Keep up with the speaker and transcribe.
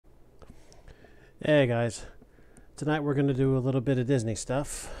Hey guys, tonight we're going to do a little bit of Disney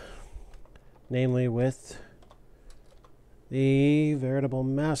stuff, namely with the veritable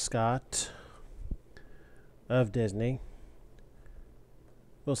mascot of Disney.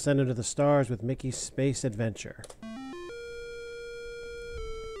 We'll send him to the stars with Mickey's Space Adventure.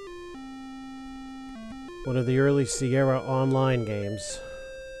 One of the early Sierra Online games.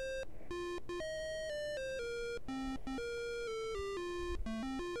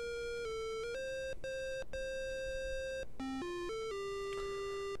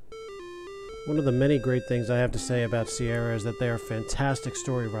 One of the many great things I have to say about Sierra is that they are fantastic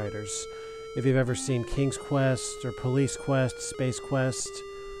story writers. If you've ever seen King's Quest or Police Quest, Space Quest,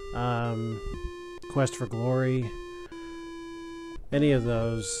 Quest for Glory, any of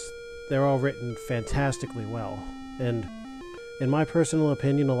those, they're all written fantastically well. And in my personal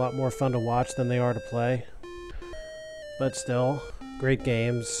opinion, a lot more fun to watch than they are to play. But still, great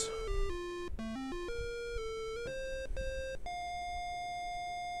games.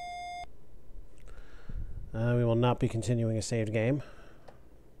 We will not be continuing a saved game.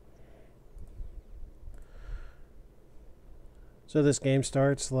 So this game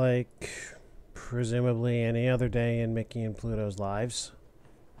starts like presumably any other day in Mickey and Pluto's lives.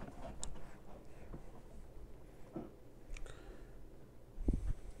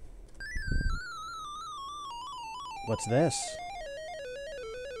 What's this?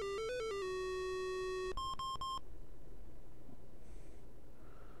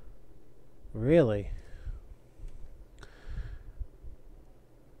 Really?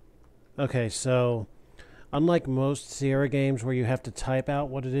 Okay, so unlike most Sierra games where you have to type out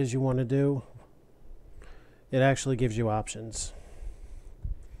what it is you want to do, it actually gives you options.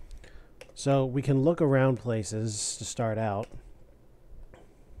 So we can look around places to start out.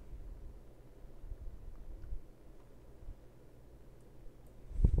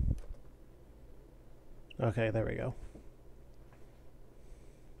 Okay, there we go.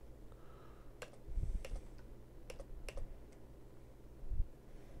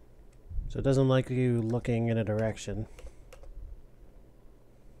 So it doesn't like you looking in a direction.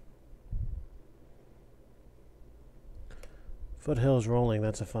 Foothills rolling,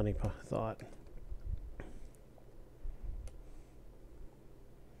 that's a funny thought.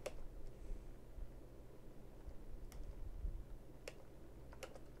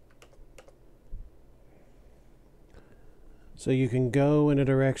 So you can go in a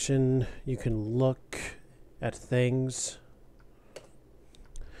direction, you can look at things.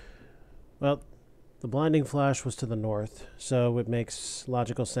 Well, the blinding flash was to the north, so it makes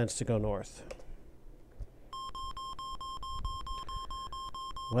logical sense to go north.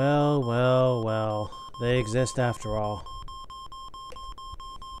 Well, well, well, they exist after all.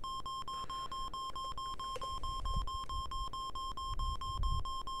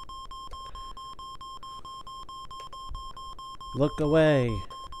 Look away.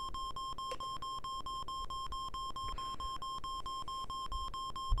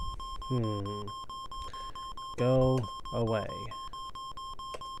 Go away.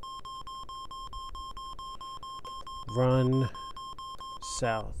 Run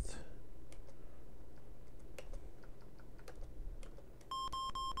south.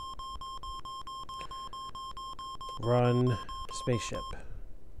 Run spaceship.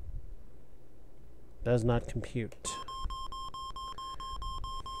 Does not compute.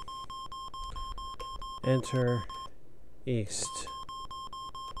 Enter east.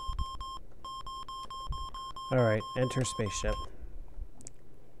 Alright, enter spaceship.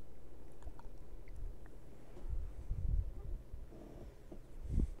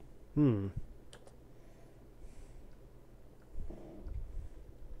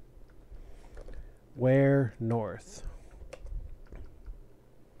 Where north?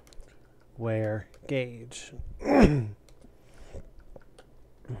 Where gauge?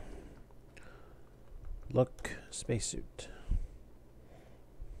 Look spacesuit.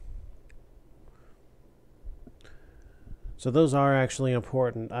 So those are actually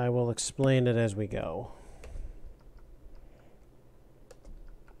important. I will explain it as we go.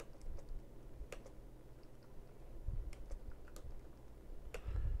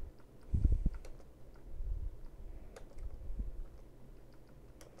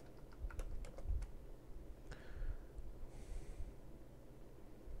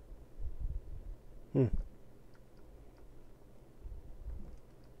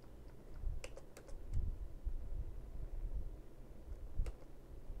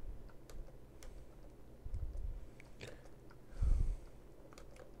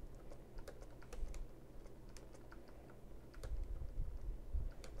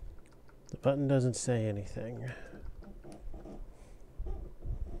 The button doesn't say anything.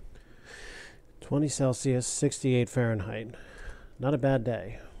 20 Celsius, 68 Fahrenheit. Not a bad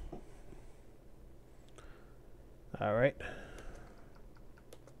day. All right.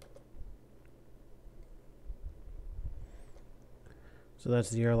 So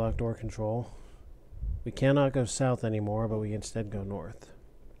that's the airlock door control. We cannot go south anymore, but we instead go north.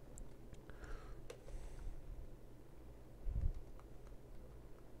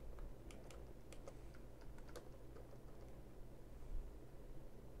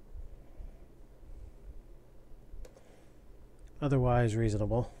 Otherwise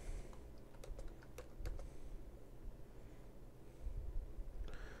reasonable.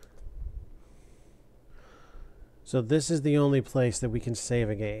 So this is the only place that we can save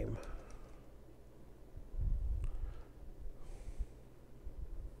a game.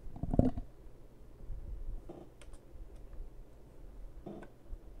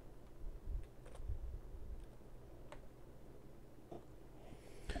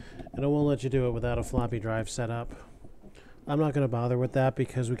 And it won't let you do it without a floppy drive setup. I'm not going to bother with that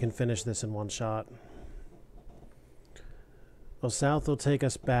because we can finish this in one shot. Well, south will take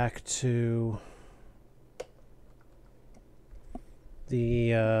us back to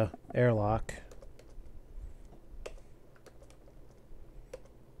the airlock.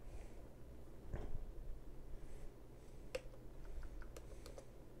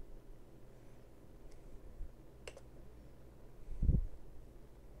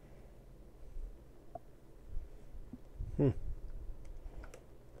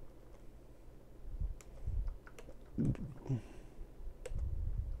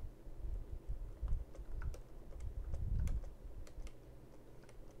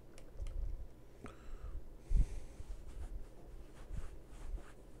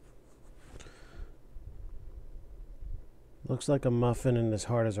 Looks like a muffin and as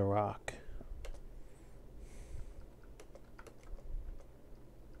hard as a rock.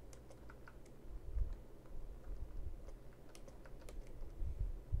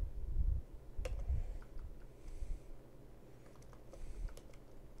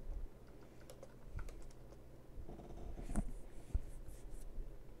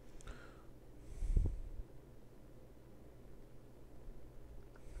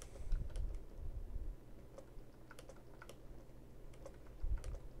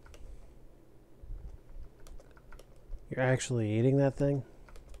 You're actually eating that thing?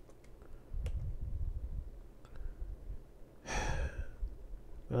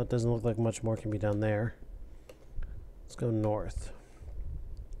 Well, it doesn't look like much more can be done there. Let's go north.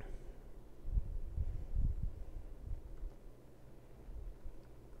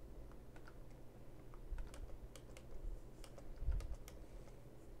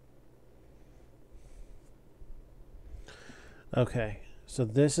 Okay, so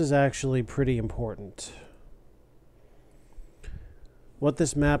this is actually pretty important. What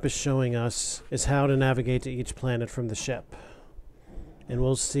this map is showing us is how to navigate to each planet from the ship. And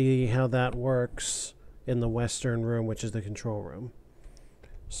we'll see how that works in the western room, which is the control room.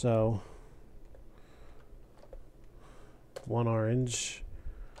 So, one orange,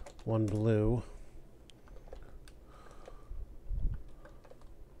 one blue,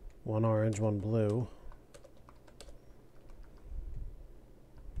 one orange, one blue.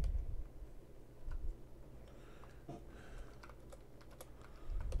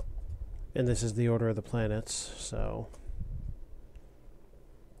 And this is the order of the planets, so...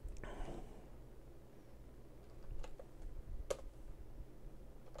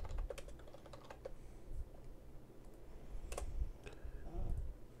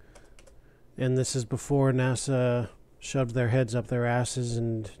 And this is before NASA shoved their heads up their asses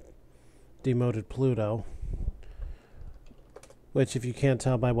and demoted Pluto. Which, if you can't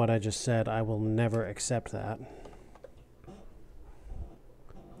tell by what I just said, I will never accept that.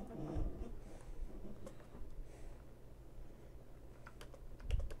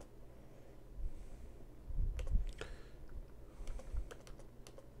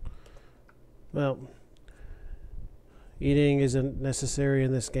 Well, eating isn't necessary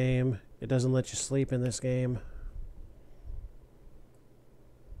in this game. It doesn't let you sleep in this game.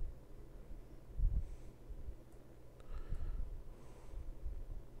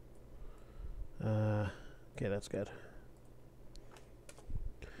 Okay, that's good.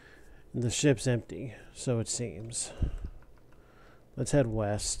 The ship's empty, so it seems. Let's head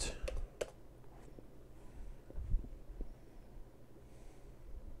west.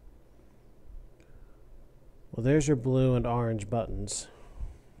 Well, there's your blue and orange buttons.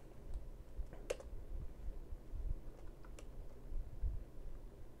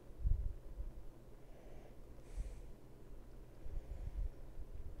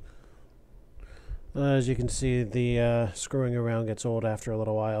 As you can see, the screwing around gets old after a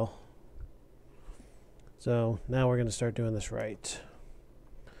little while. So now we're going to start doing this right.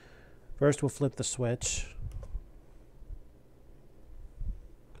 First we'll flip the switch,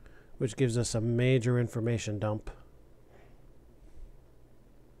 which gives us a major information dump.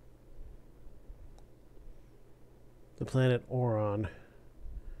 The planet Oron.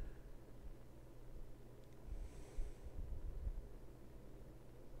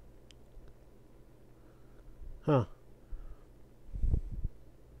 Huh.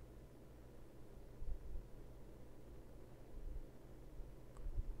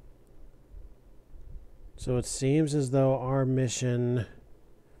 So it seems as though our mission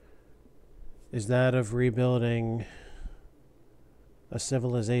is that of rebuilding a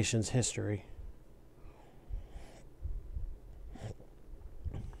civilization's history.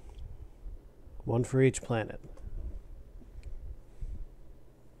 One for each planet.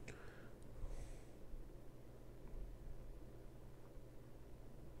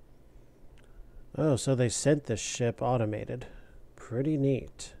 Oh, so they sent this ship automated. Pretty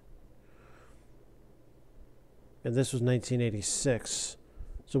neat. And this was 1986.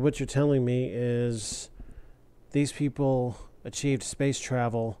 So what you're telling me is these people achieved space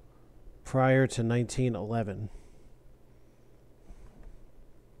travel prior to 1911.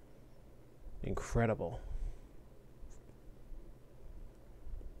 Incredible.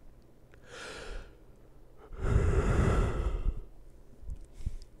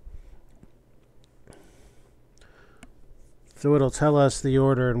 So it'll tell us the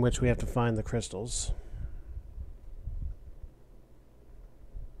order in which we have to find the crystals.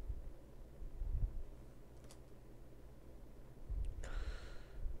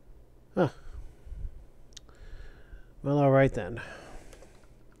 Huh. Well, all right then.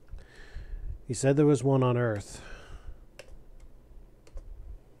 He said there was one on Earth.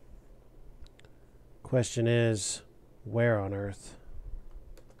 Question is, where on Earth?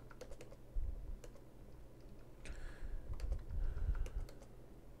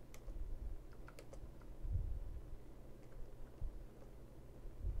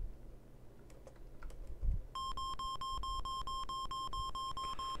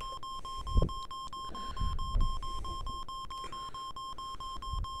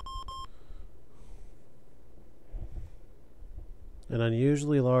 An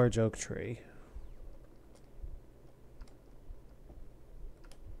unusually large oak tree.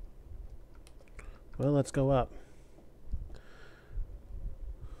 Well, let's go up.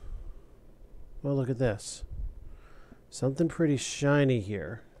 Well, look at this. Something pretty shiny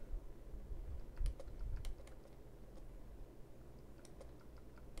here.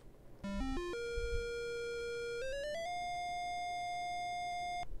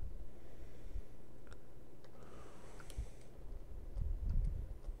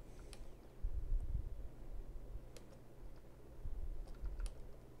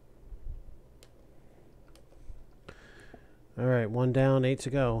 Alright, 1 down, 8 to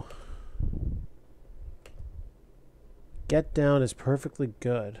go. Get down is perfectly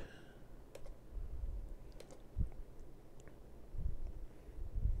good.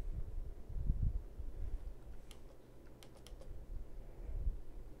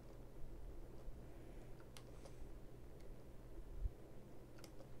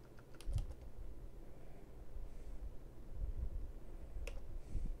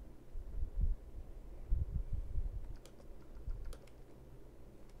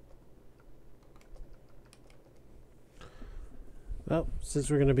 Well, since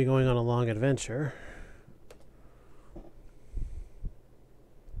we're going to be going on a long adventure,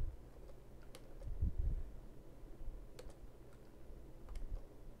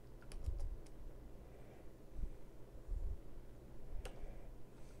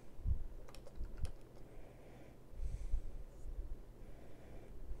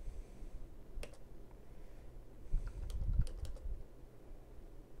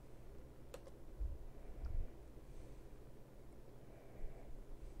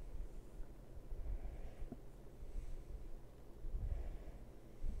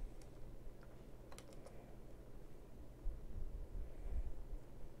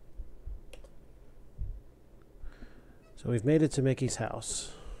 so we've made it to Mickey's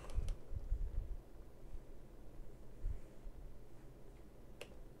house.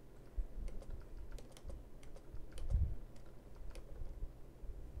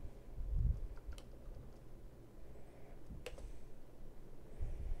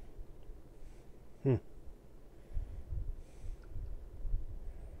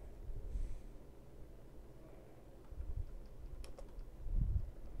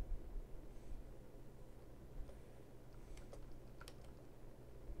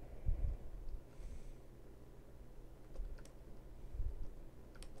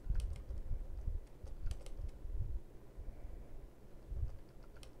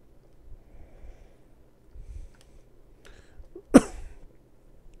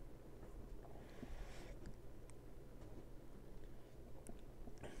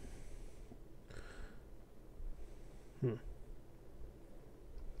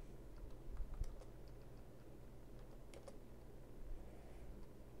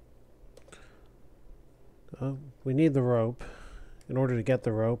 We need the rope. In order to get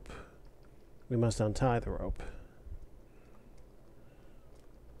the rope, we must untie the rope.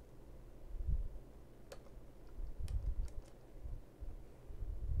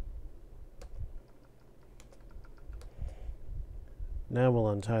 Now we'll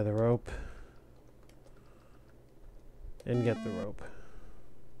untie the rope and get the rope.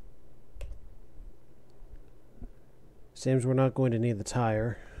 Seems we're not going to need the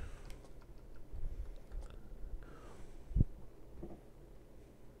tire.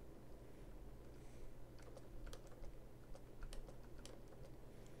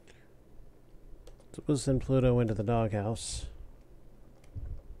 So we'll send Pluto into the doghouse.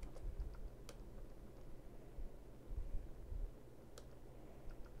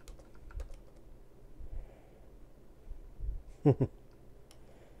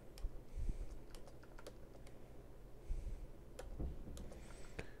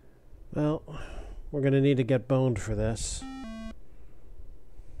 Well, we're going to need to get boned for this.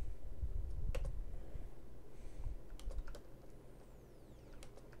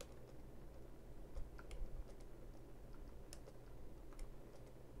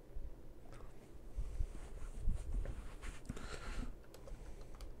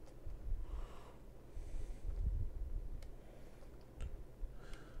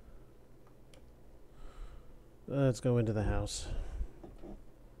 Let's go into the house.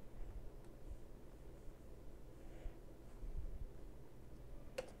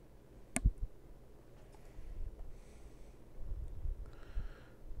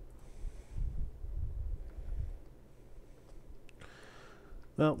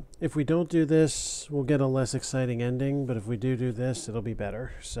 Well, if we don't do this, we'll get a less exciting ending, but if we do this, it'll be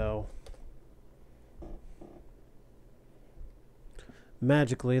better. So,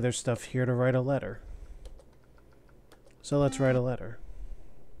 magically, there's stuff here to write a letter. So let's write a letter.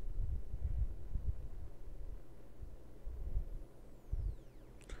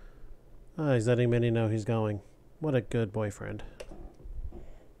 Ah, he's letting Minnie know he's going. What a good boyfriend.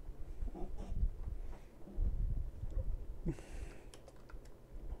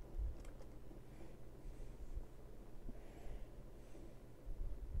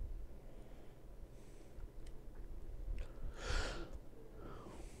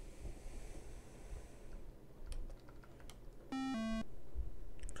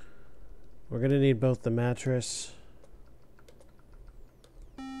 We're going to need both the mattress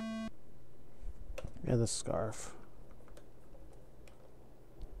and the scarf.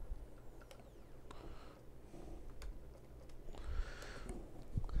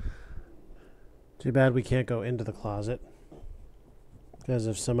 Too bad we can't go into the closet, because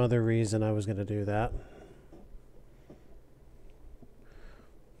of some other reason I was going to do that.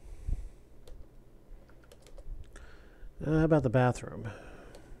 How about the bathroom?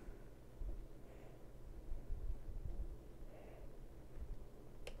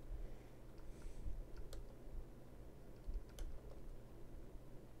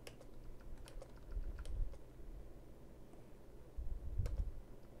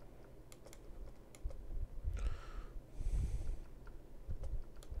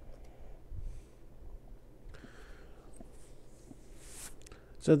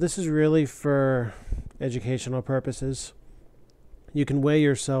 So this is really for educational purposes. You can weigh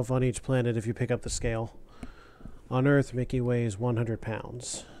yourself on each planet if you pick up the scale. On Earth, Mickey weighs 100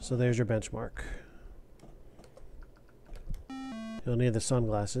 pounds. So there's your benchmark. You'll need the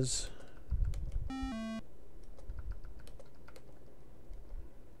sunglasses.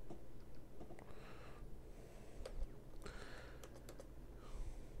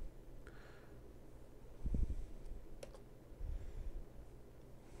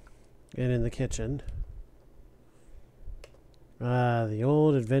 And in the kitchen, the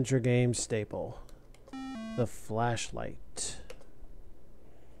old adventure game staple, the flashlight.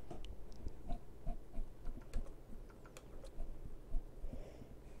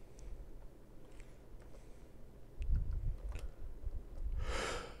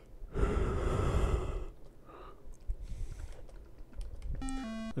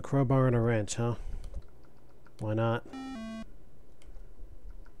 A crowbar and a wrench, huh? Why not?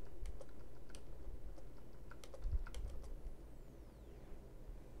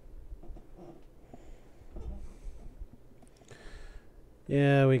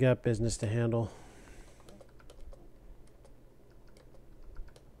 Yeah, we got business to handle.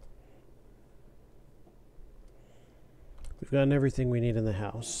 We've gotten everything we need in the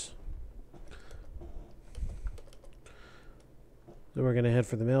house. So we're going to head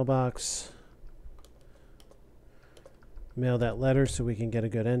for the mailbox. mail that letter so we can get a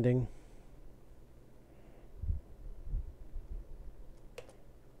good ending.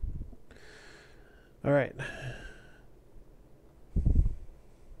 All right.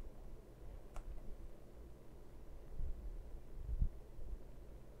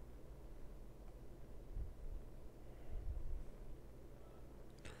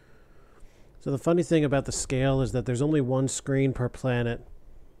 So the funny thing about the scale is that there's only one screen per planet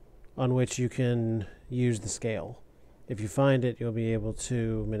on which you can use the scale. If you find it, you'll be able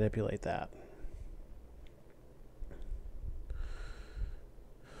to manipulate that.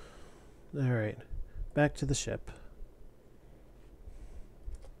 All right, back to the ship.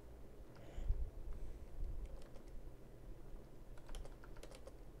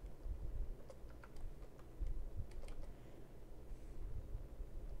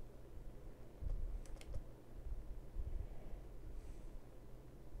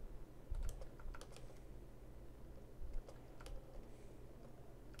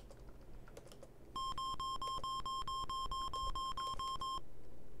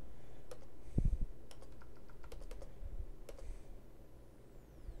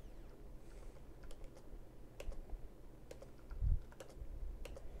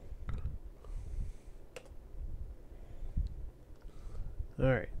 All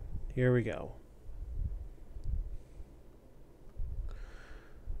right, here we go.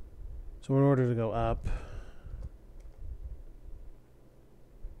 So in order to go up,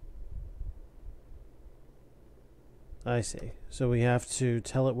 I see. So we have to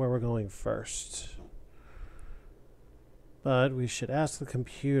tell it where we're going first. But we should ask the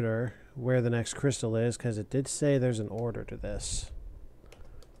computer where the next crystal is, because it did say there's an order to this.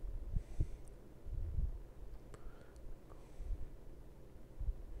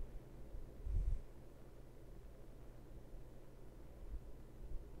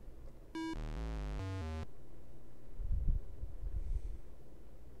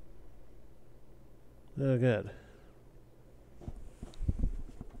 Oh, good.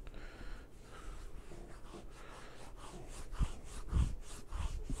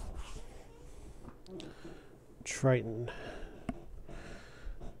 Triton.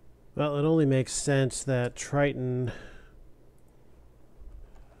 Well, it only makes sense that Triton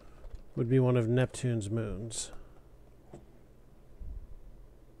would be one of Neptune's moons.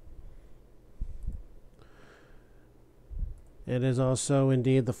 It is also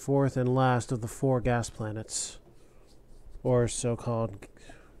indeed the fourth and last of the 4 gas planets, or so-called,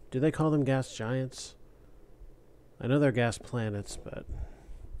 do they call them gas giants? I know they're gas planets, but...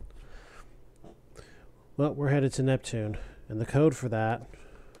 Well, we're headed to Neptune, and the code for that...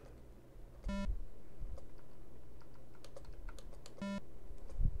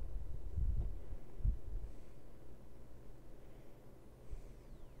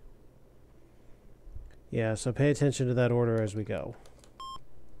 Yeah, so pay attention to that order as we go.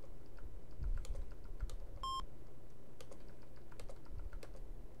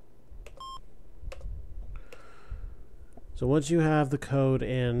 So once you have the code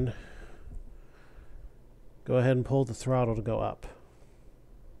in, go ahead and pull the throttle to go up.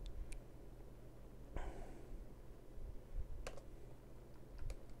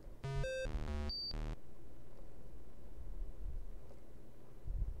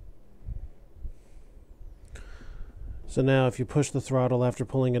 So now if you push the throttle after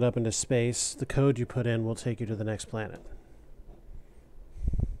pulling it up into space, the code you put in will take you to the next planet.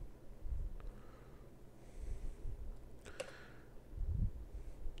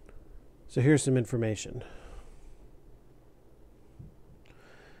 So here's some information.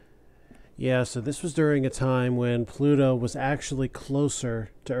 Yeah, so this was during a time when Pluto was actually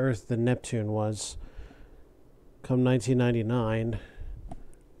closer to Earth than Neptune was. Come 1999,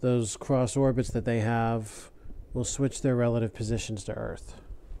 those cross orbits that they have will switch their relative positions to Earth.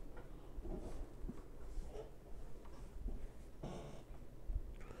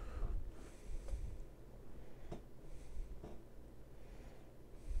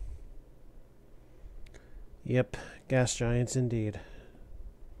 Yep, gas giants indeed.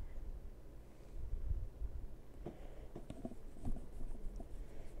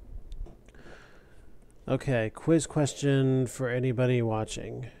 Okay, quiz question for anybody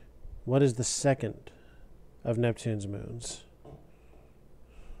watching. What is the second of Neptune's moons?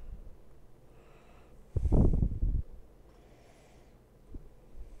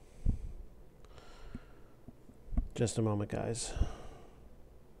 Just a moment, guys.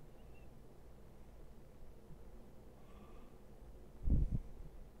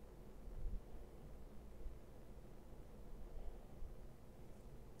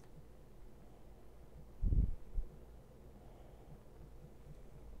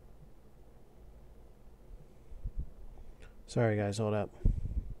 Sorry guys, hold up.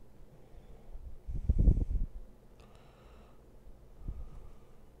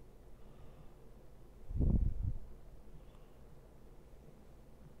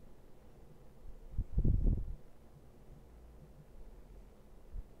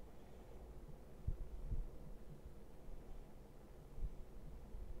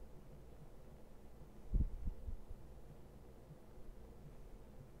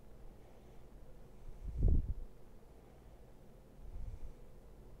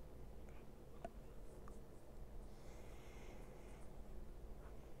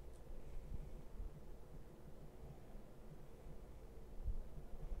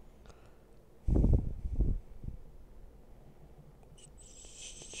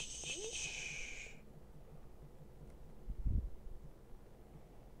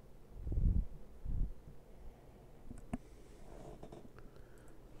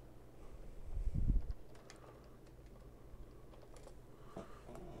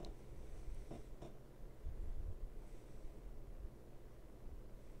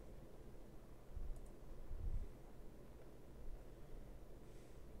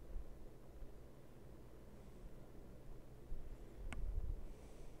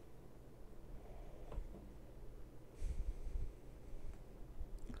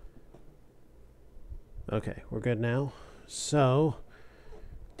 Okay, we're good now. So,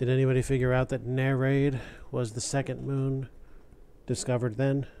 did anybody figure out that Nereid was the second moon discovered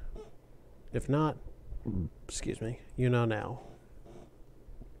then? If not, excuse me, you know now.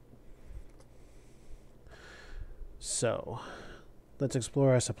 So, let's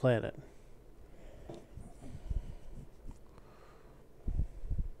explore us a planet.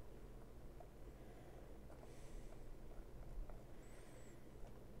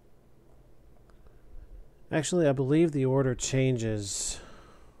 Actually, I believe the order changes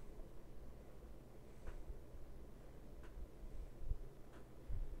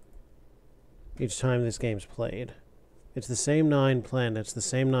each time this game's played. It's the same 9 planets, the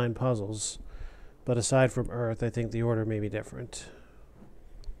same 9 puzzles, but aside from Earth, I think the order may be different.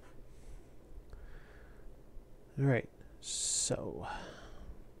 Alright, so...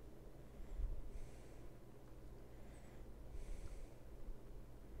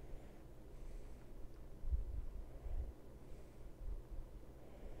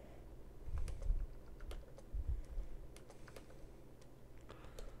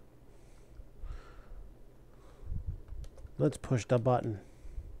 let's push the button.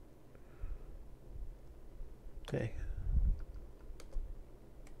 Okay.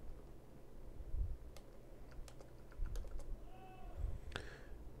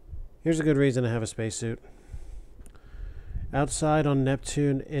 Here's a good reason to have a spacesuit. Outside on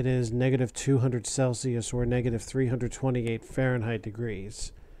Neptune, it is negative 200 Celsius or negative 328 Fahrenheit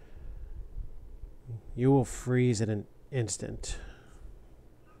degrees. You will freeze in an instant.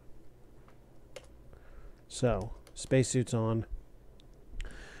 So, spacesuit's on.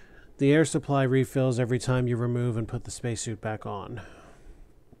 The air supply refills every time you remove and put the spacesuit back on.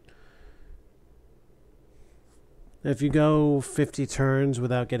 If you go 50 turns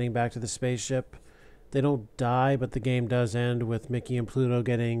without getting back to the spaceship, they don't die, but the game does end with Mickey and Pluto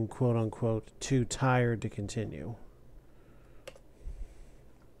getting, quote-unquote, too tired to continue.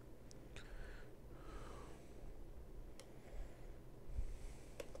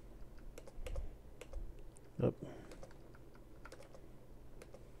 Oh.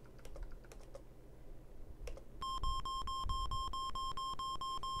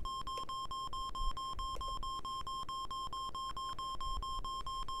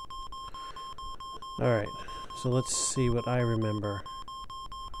 Alright, so let's see what I remember.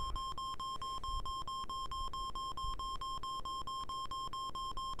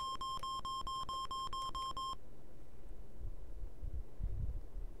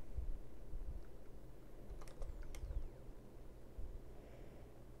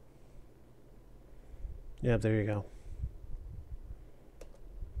 Yeah, there you go.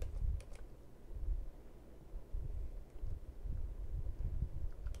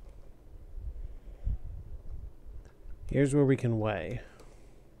 Here's where we can weigh.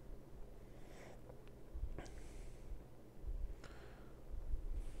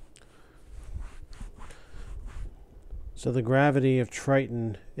 So the gravity of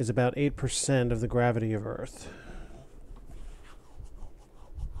Triton is about 8% of the gravity of Earth.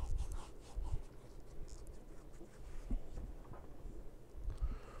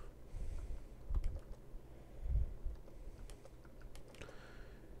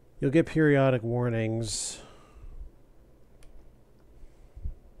 You'll get periodic warnings.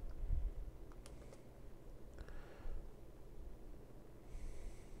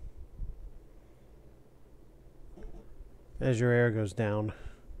 as your air goes down.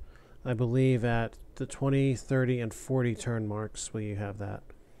 I believe at the 20, 30, and 40 turn marks will you have that.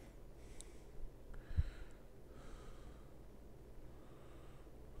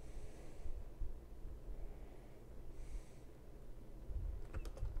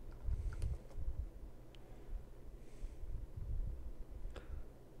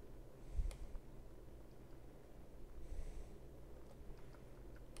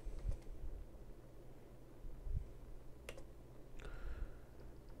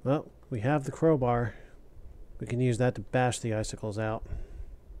 Well, we have the crowbar. We can use that to bash the icicles out.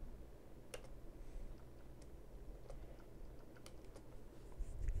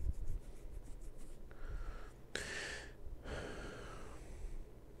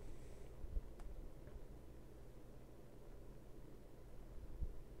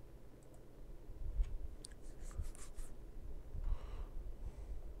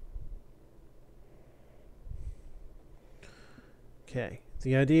 Okay,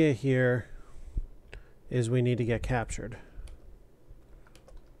 the idea here is we need to get captured.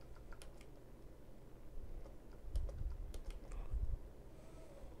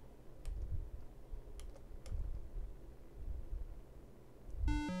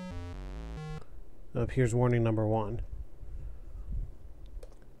 Here's warning number 1.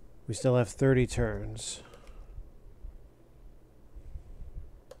 We still have 30 turns.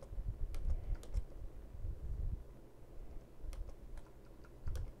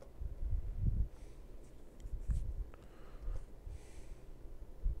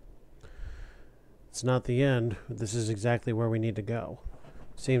 It's not the end. This is exactly where we need to go.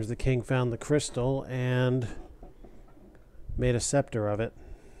 Seems the king found the crystal and made a scepter of it.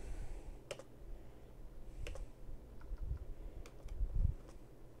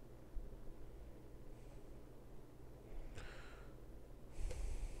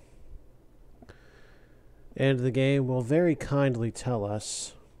 And the game will very kindly tell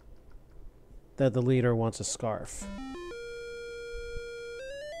us that the leader wants a scarf.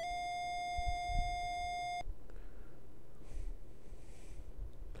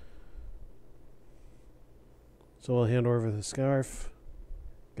 So we'll hand over the scarf,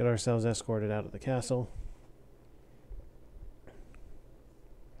 get ourselves escorted out of the castle.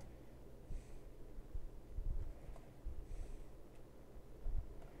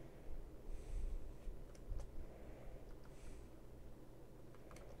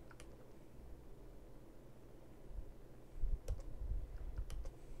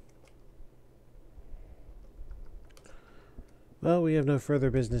 Well, we have no further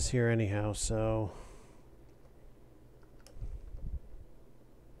business here anyhow, so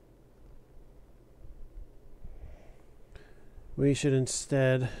we should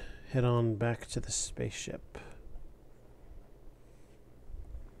instead head on back to the spaceship.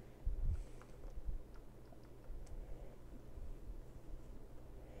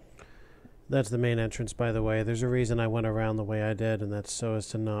 That's the main entrance, by the way. There's a reason I went around the way I did, and that's so as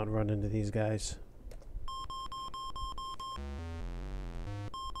to not run into these guys.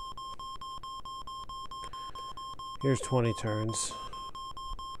 Here's 20 turns.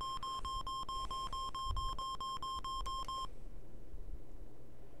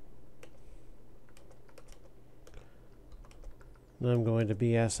 And I'm going to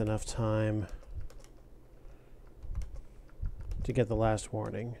BS enough time to get the last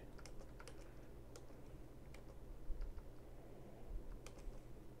warning.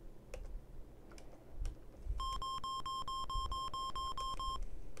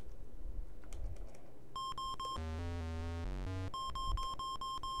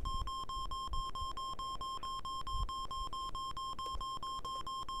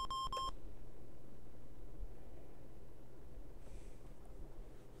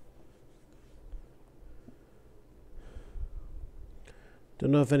 Don't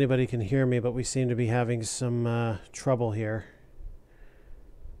know if anybody can hear me, but we seem to be having some trouble here.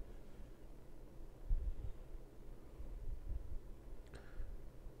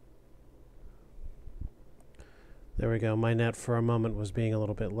 There we go. My net for a moment was being a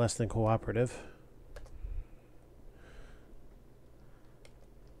little bit less than cooperative.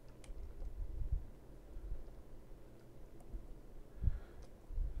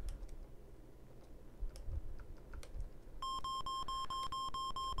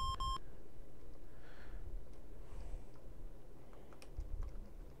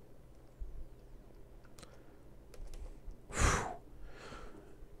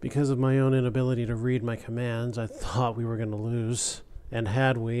 Because of my own inability to read my commands, I thought we were going to lose. And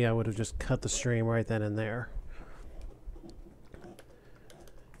had we, I would have just cut the stream right then and there.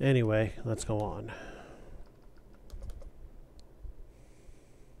 Anyway, let's go on.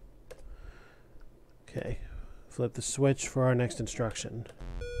 Okay. Flip the switch for our next instruction.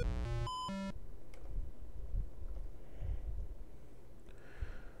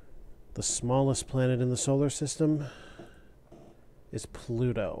 The smallest planet in the solar system is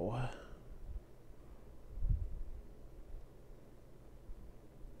Pluto.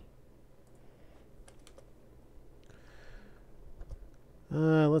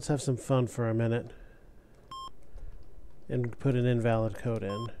 Let's have some fun for a minute and put an invalid code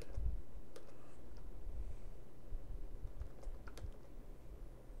in.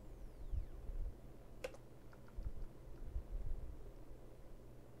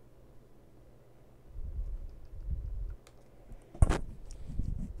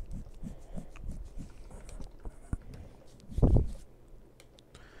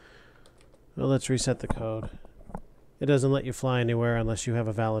 Well, let's reset the code. It doesn't let you fly anywhere unless you have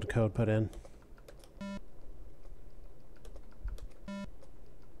a valid code put in.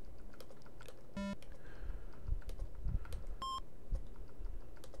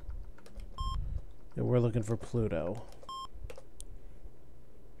 And we're looking for Pluto.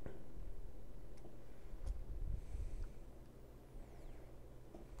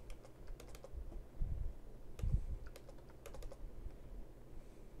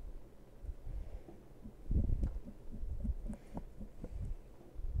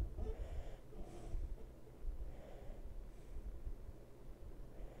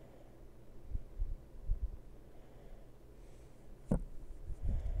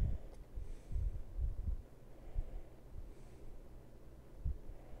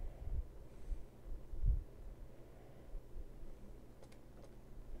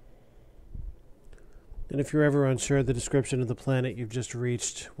 And if you're ever unsure, the description of the planet you've just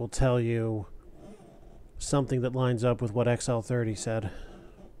reached will tell you something that lines up with what XL30 said.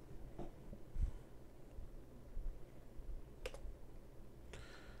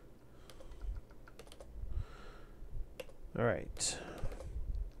 All right.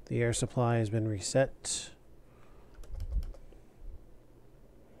 The air supply has been reset.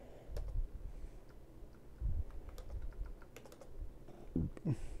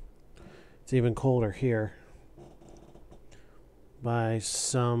 It's even colder here by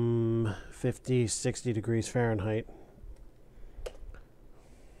some 50, 60 degrees Fahrenheit.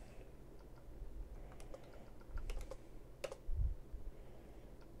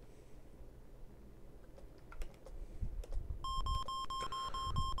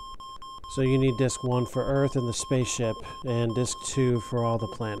 So you need disk 1 for Earth and the spaceship, and disk 2 for all the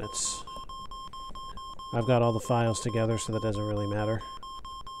planets. I've got all the files together, so that doesn't really matter.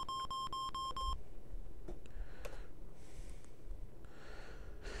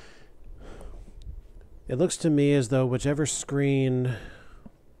 It looks to me as though whichever screen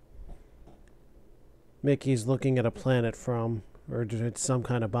Mickey's looking at a planet from, or it's some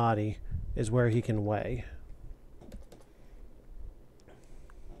kind of body, is where he can weigh.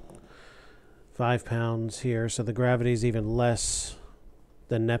 5 pounds here, so the gravity is even less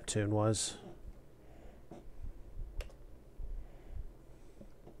than Neptune was.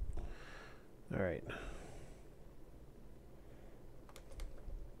 All right.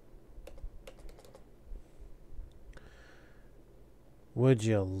 Would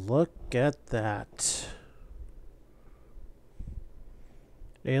you look at that?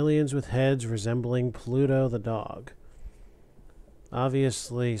 Aliens with heads resembling Pluto the dog.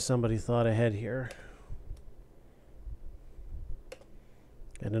 Obviously, somebody thought ahead here.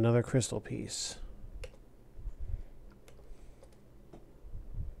 And another crystal piece.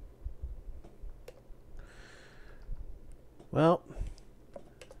 Well,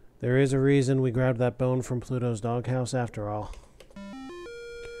 there is a reason we grabbed that bone from Pluto's doghouse after all.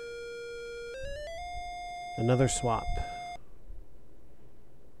 Another swap.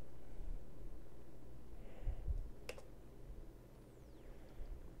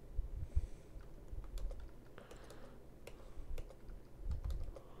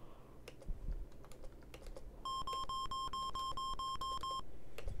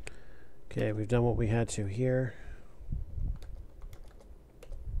 Okay, we've done what we had to here.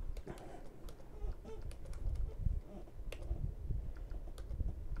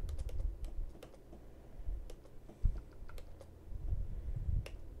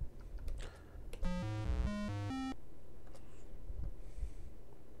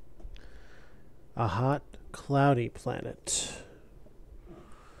 A hot, cloudy planet.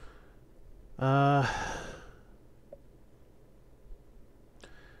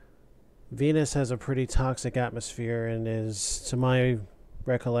 Venus has a pretty toxic atmosphere and is, to my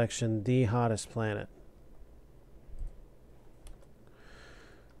recollection, the hottest planet.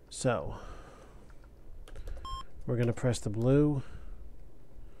 So, we're going to press the blue.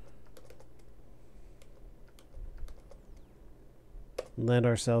 Land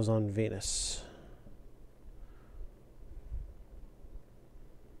ourselves on Venus.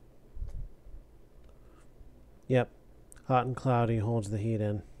 Yep. Hot and cloudy holds the heat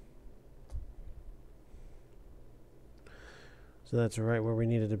in. So that's right where we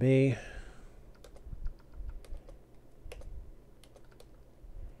needed to be.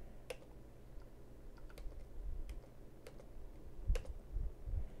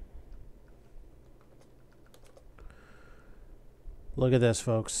 Look at this,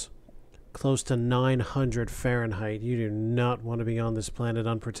 folks. Close to 900 Fahrenheit. You do not want to be on this planet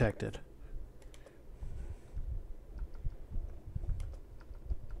unprotected.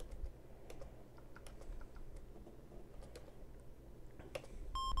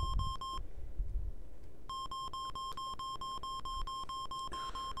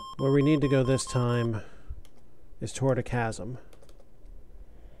 Where we need to go this time is toward a chasm.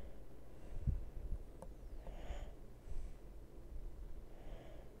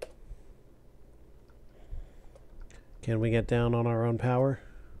 Can we get down on our own power?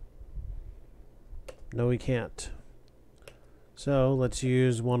 No, we can't. So let's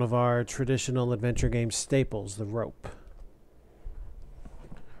use one of our traditional adventure game staples, the rope.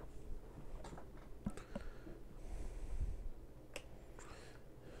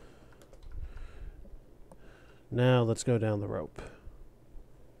 Now let's go down the rope.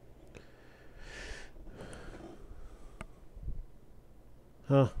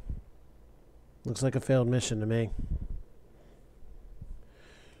 Huh. Looks like a failed mission to me.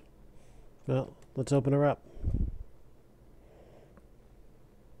 Well, let's open her up.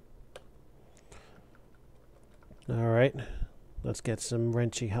 Alright, let's get some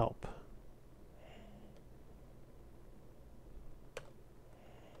wrenchy help.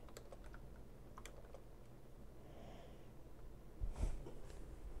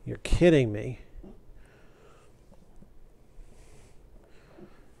 You're kidding me.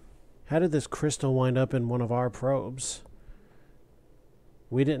 How did this crystal wind up in one of our probes?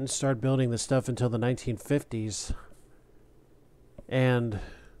 We didn't start building this stuff until the 1950s. And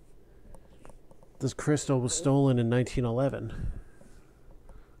this crystal was stolen in 1911.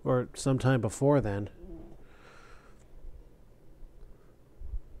 Or sometime before then.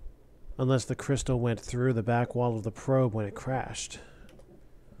 Unless the crystal went through the back wall of the probe when it crashed.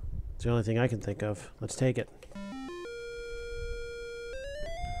 It's the only thing I can think of. Let's take it.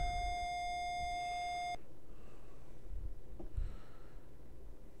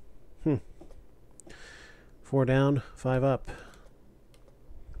 Four down, 5 up.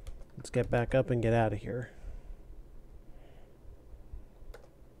 Let's get back up and get out of here.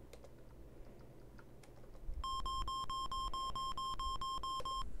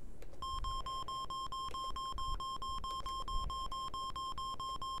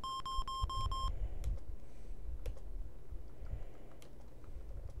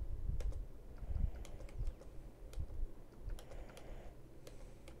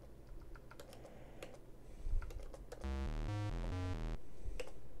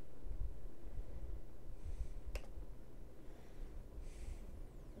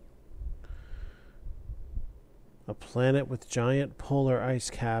 A planet with giant polar ice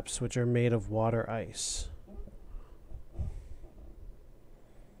caps which are made of water ice.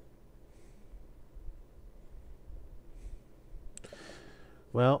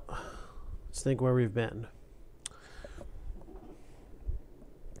 Well, let's think where we've been.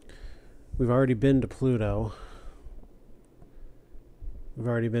 We've already been to Pluto. We've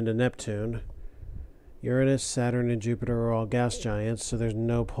already been to Neptune. Uranus, Saturn, and Jupiter are all gas giants, so there's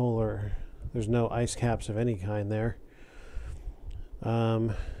no ice caps of any kind there.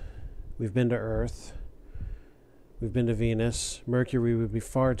 We've been to Earth. We've been to Venus. Mercury would be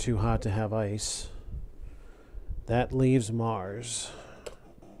far too hot to have ice. That leaves Mars.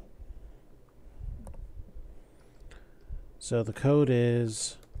 So the code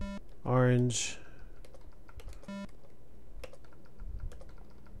is orange,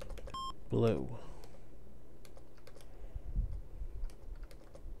 blue.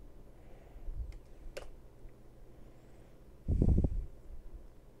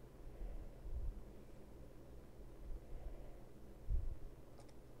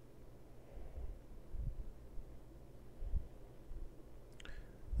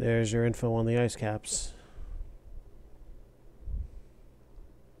 There's your info on the ice caps.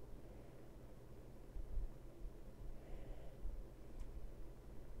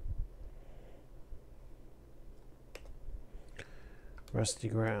 Rusty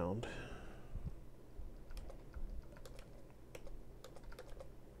ground.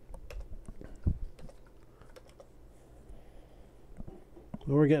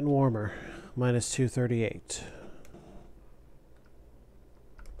 Well, we're getting warmer. -238.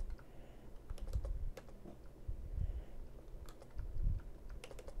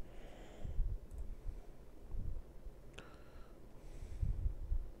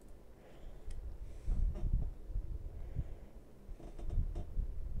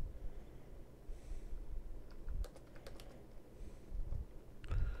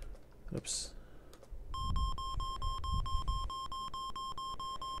 Whoops.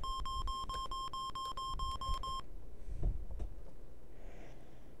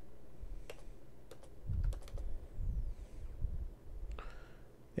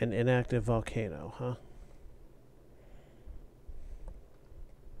 An inactive volcano, huh?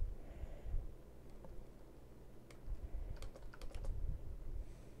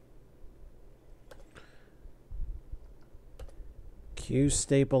 Q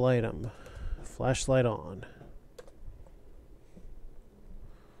staple item. Flashlight on.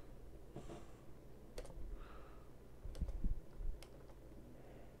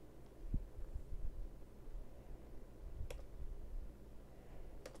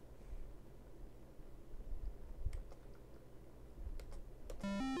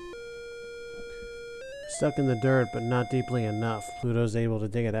 Stuck in the dirt, but not deeply enough. Pluto's able to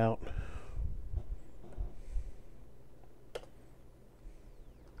dig it out.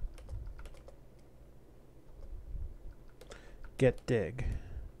 Get dig.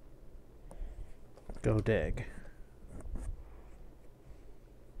 Go dig.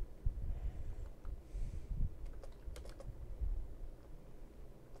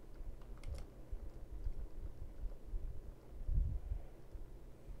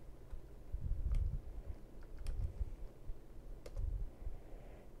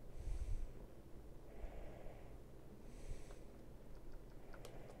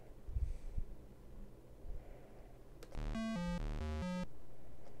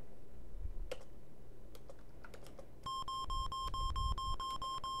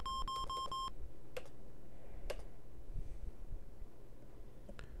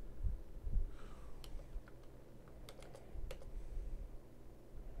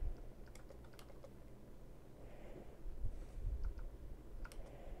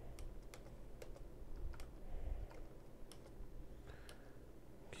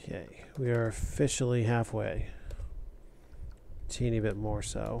 Okay, we are officially halfway. Teeny bit more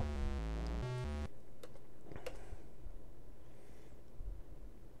so.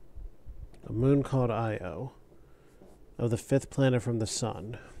 A moon called Io, of the 5th planet from the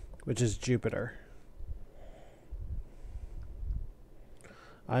Sun, which is Jupiter.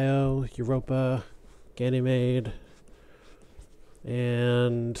 Io, Europa, Ganymede,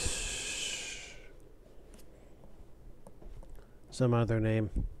 and some other name.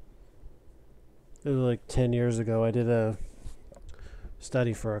 It was like 10 years ago. I did a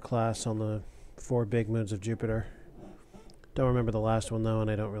study for a class on the 4 big moons of Jupiter. Don't remember the last one though,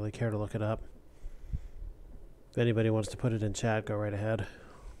 and I don't really care to look it up. If anybody wants to put it in chat, go right ahead.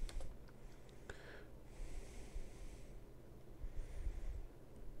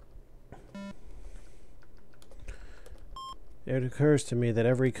 It occurs to me that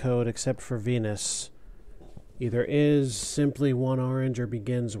every code except for Venus either is simply 1 orange or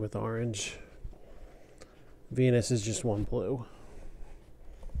begins with orange. Venus is just 1 blue.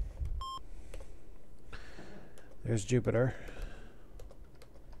 There's Jupiter.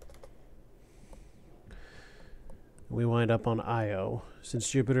 We wind up on Io. Since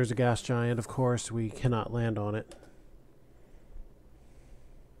Jupiter's a gas giant, of course, we cannot land on it.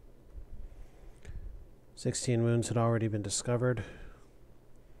 16 moons had already been discovered.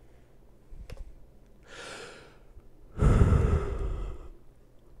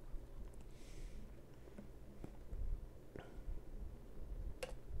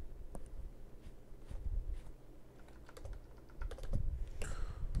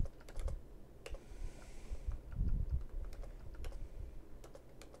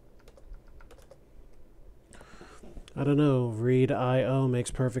 I don't know, read IO makes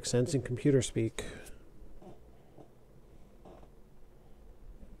perfect sense in computer speak.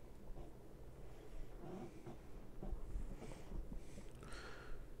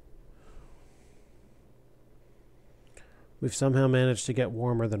 We've somehow managed to get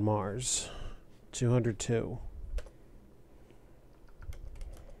warmer than Mars. 202.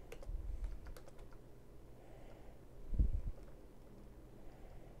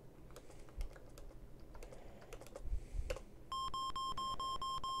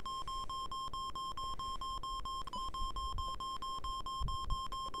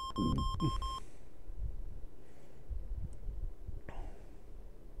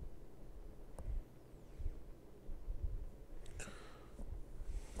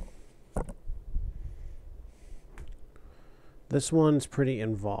 This one's pretty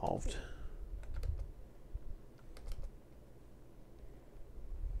involved.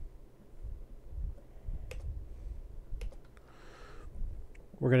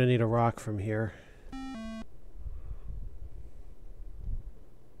 We're going to need a rock from here.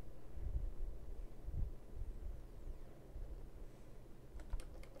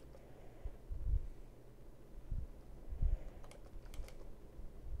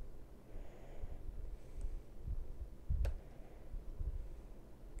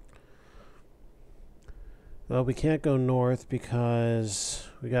 Well, we can't go north because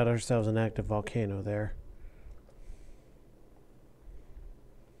we got ourselves an active volcano there.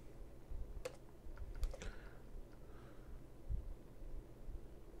 I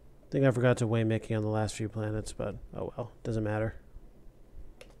think I forgot to weigh Mickey on the last few planets, but oh well, doesn't matter.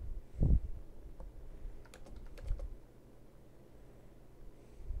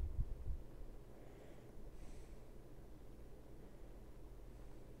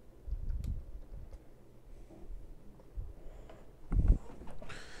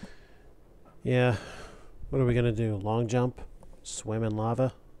 Yeah, what are we gonna do? Long jump? Swim in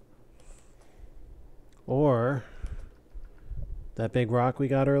lava? Or that big rock we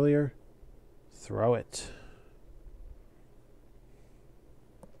got earlier? Throw it.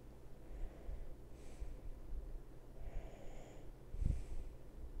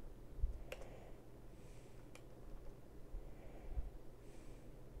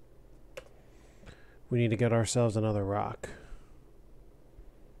 We need to get ourselves another rock.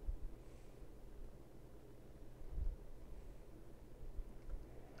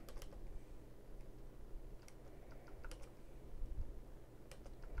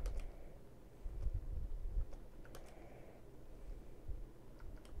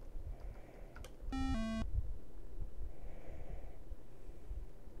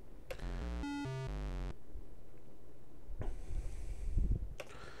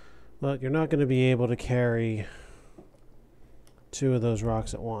 Well, you're not going to be able to carry 2 of those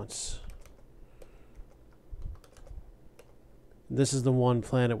rocks at once. This is the one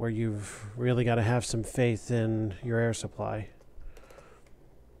planet where you've really got to have some faith in your air supply.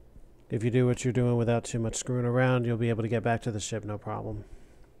 If you do what you're doing without too much screwing around, you'll be able to get back to the ship no problem.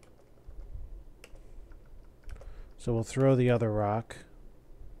 So we'll throw the other rock.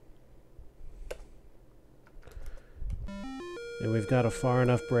 And we've got a far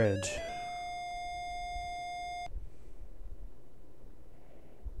enough bridge.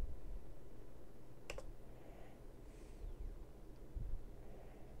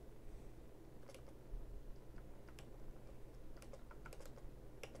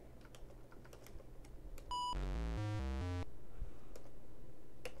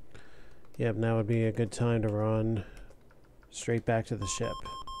 Yep, now would be a good time to run straight back to the ship.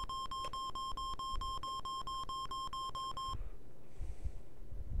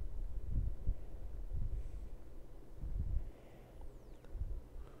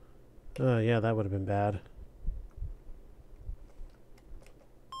 Oh, yeah, that would have been bad.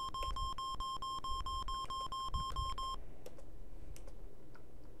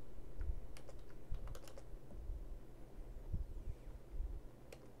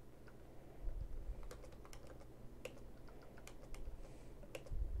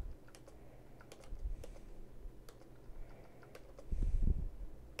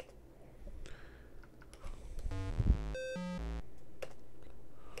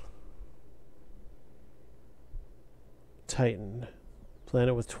 Titan,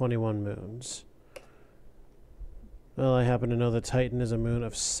 planet with 21 moons. Well, I happen to know that Titan is a moon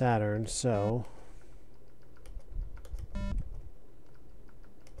of Saturn, so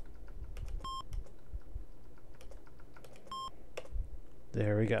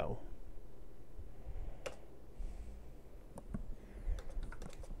there we go.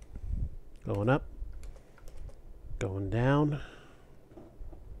 Going up, going down.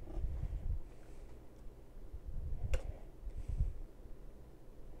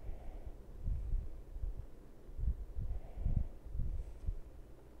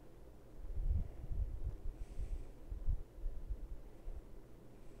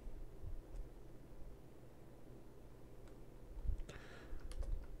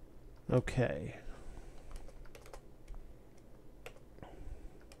 Okay.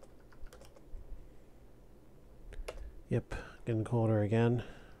 Yep, getting colder again.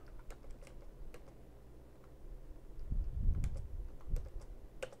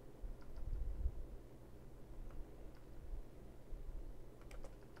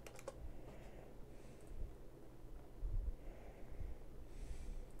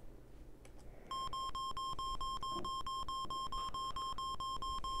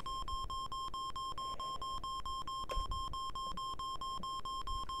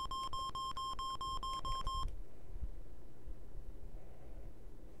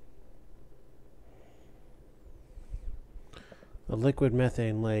 A liquid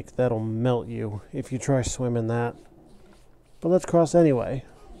methane lake, that'll melt you if you try swimming that. But let's cross anyway.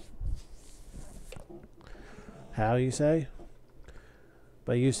 How, you say?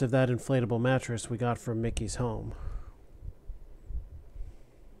 By use of that inflatable mattress we got from Mickey's home.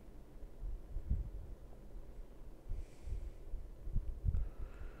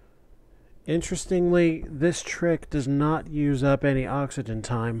 Interestingly, this trick does not use up any oxygen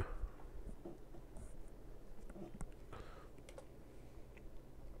time.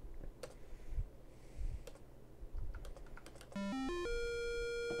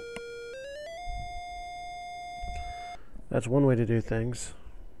 That's one way to do things.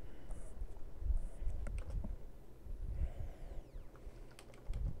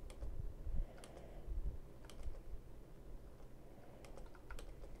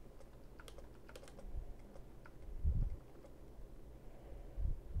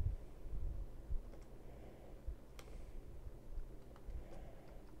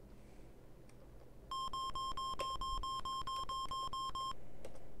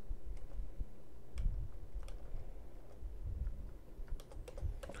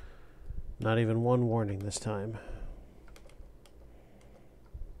 Not even one warning this time.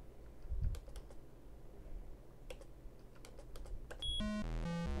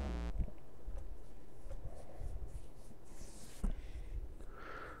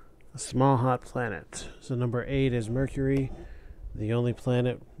 A small hot planet. So number 8 is Mercury, the only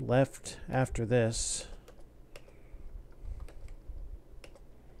planet left after this.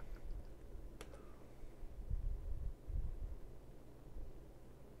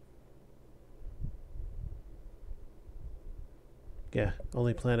 Yeah,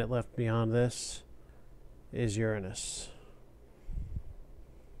 only planet left beyond this is Uranus.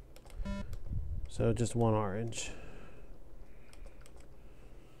 So just one orange.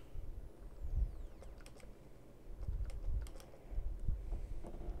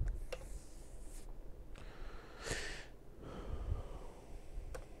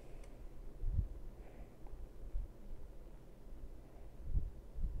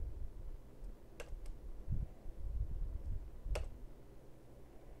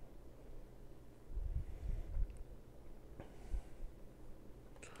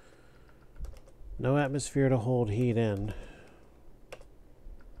 No atmosphere to hold heat in.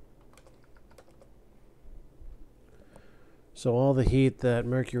 So all the heat that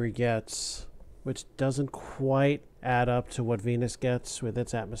Mercury gets, which doesn't quite add up to what Venus gets with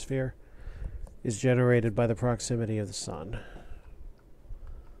its atmosphere, is generated by the proximity of the sun.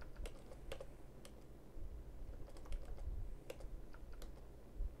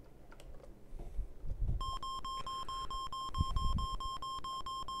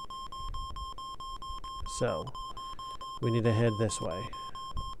 So, we need to head this way.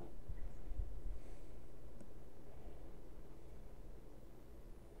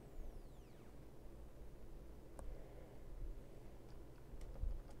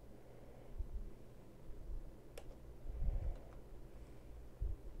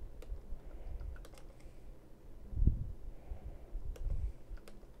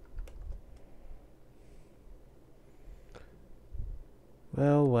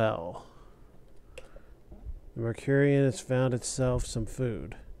 Well, well. The Mercurian has found itself some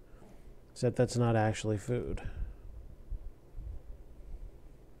food. Except that's not actually food.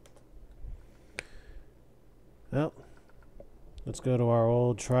 Well, let's go to our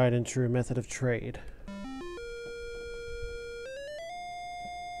old tried and true method of trade.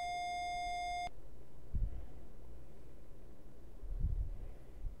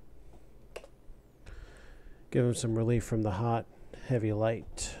 Give him some relief from the hot, heavy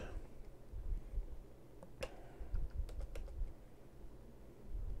light.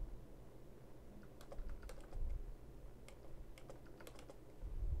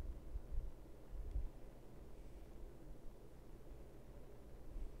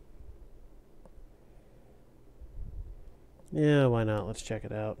 Yeah, why not? Let's check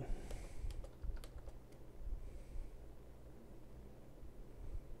it out.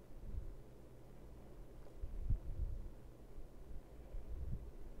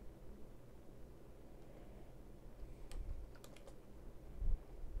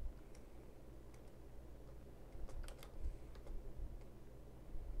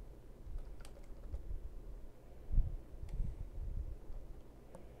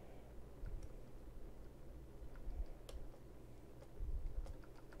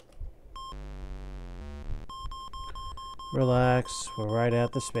 Relax, we're right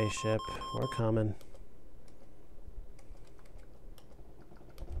at the spaceship. We're coming.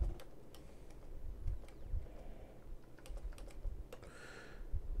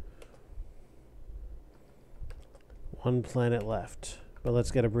 One planet left, but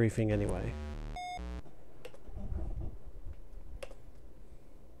let's get a briefing anyway.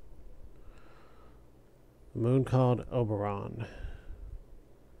 A moon called Oberon,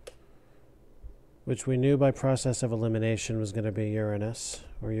 which we knew by process of elimination was going to be Uranus,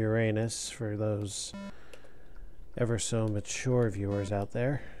 or Uranus for those ever so mature viewers out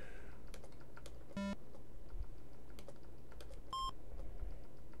there.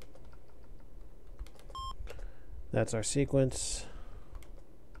 That's our sequence.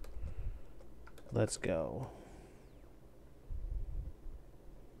 Let's go.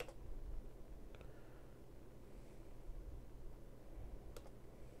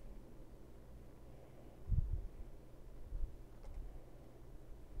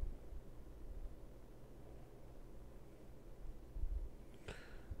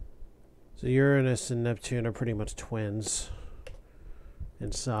 So Uranus and Neptune are pretty much twins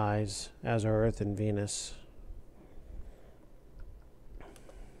in size, as are Earth and Venus.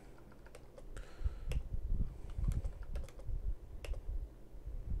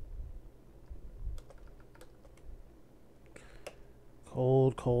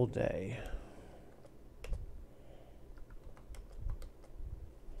 Cold, cold day.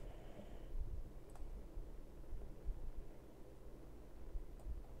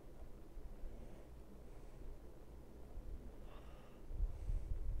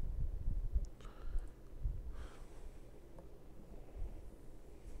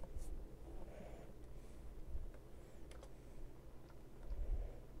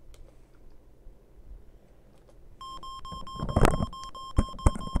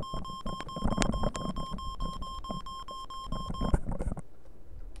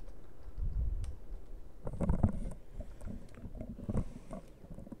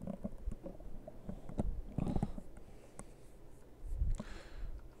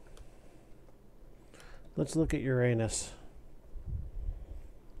 Let's look at Uranus.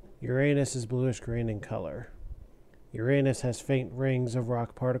 Uranus is bluish green in color. Uranus has faint rings of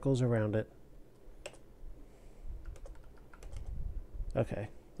rock particles around it. Okay,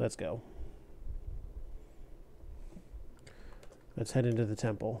 let's go. Let's head into the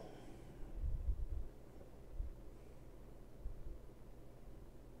temple.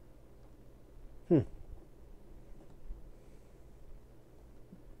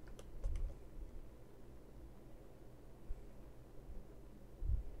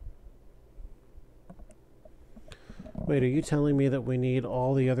 Wait, are you telling me that we need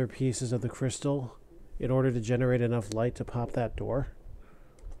all the other pieces of the crystal in order to generate enough light to pop that door?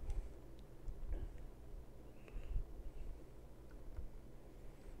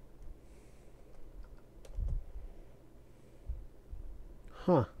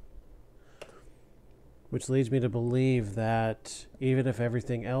 Huh. Which leads me to believe that even if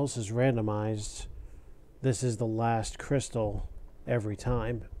everything else is randomized, this is the last crystal every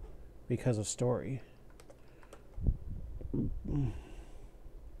time because of story.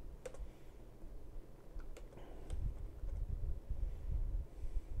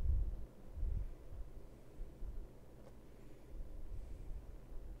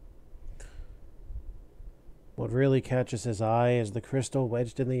 What really catches his eye is the crystal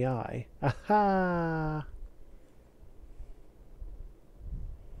wedged in the eye. Aha!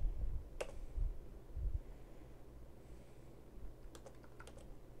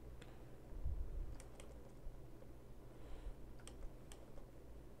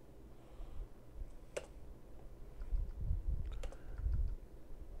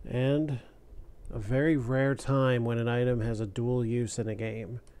 And a very rare time when an item has a dual use in a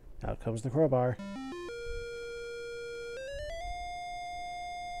game. Out comes the crowbar.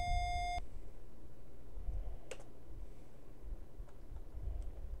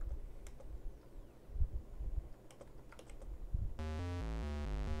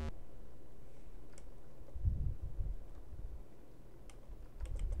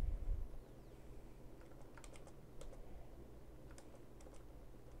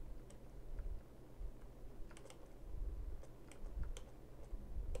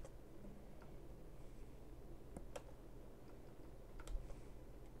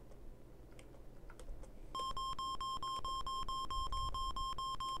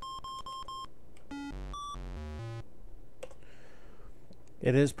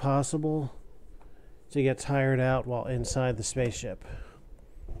 It is possible to get tired out while inside the spaceship.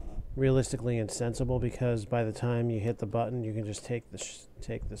 Realistically insensible because by the time you hit the button, you can just take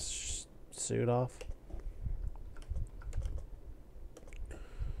the suit off.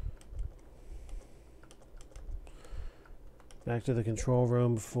 Back to the control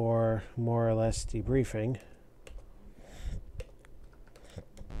room for more or less debriefing.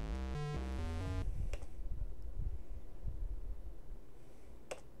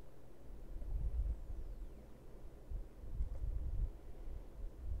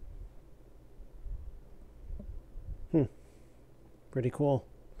 Pretty cool.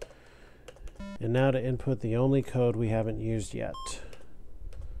 And now to input the only code we haven't used yet.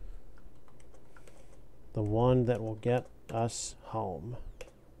 The one that will get us home.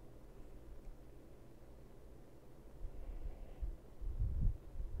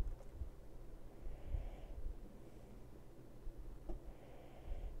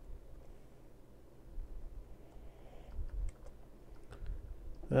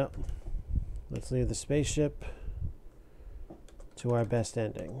 Well, let's leave the spaceship to our best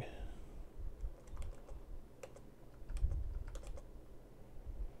ending.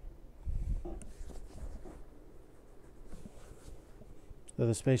 So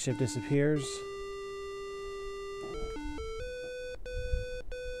the spaceship disappears.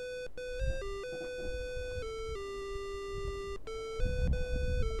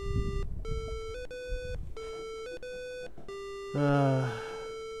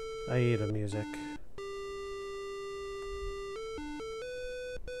 Aida music.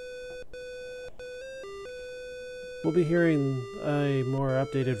 We'll be hearing a more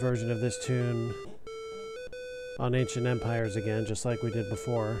updated version of this tune on Ancient Empires again, just like we did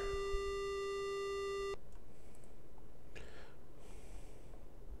before.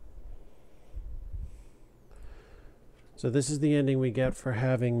 So this is the ending we get for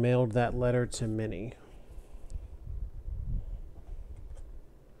having mailed that letter to Minnie.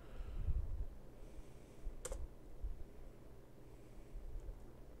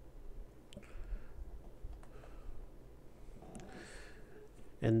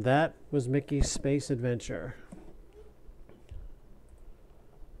 And that was Mickey's Space Adventure.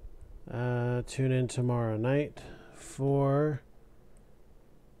 Tune in tomorrow night for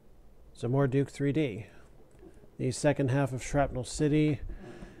some more Duke 3D. The second half of Shrapnel City,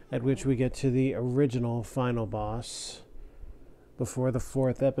 at which we get to the original final boss before the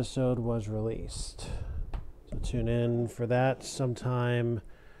 4th episode was released. So tune in for that sometime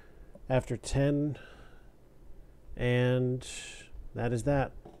after 10. And that is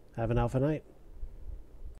that. Have an Alpha night.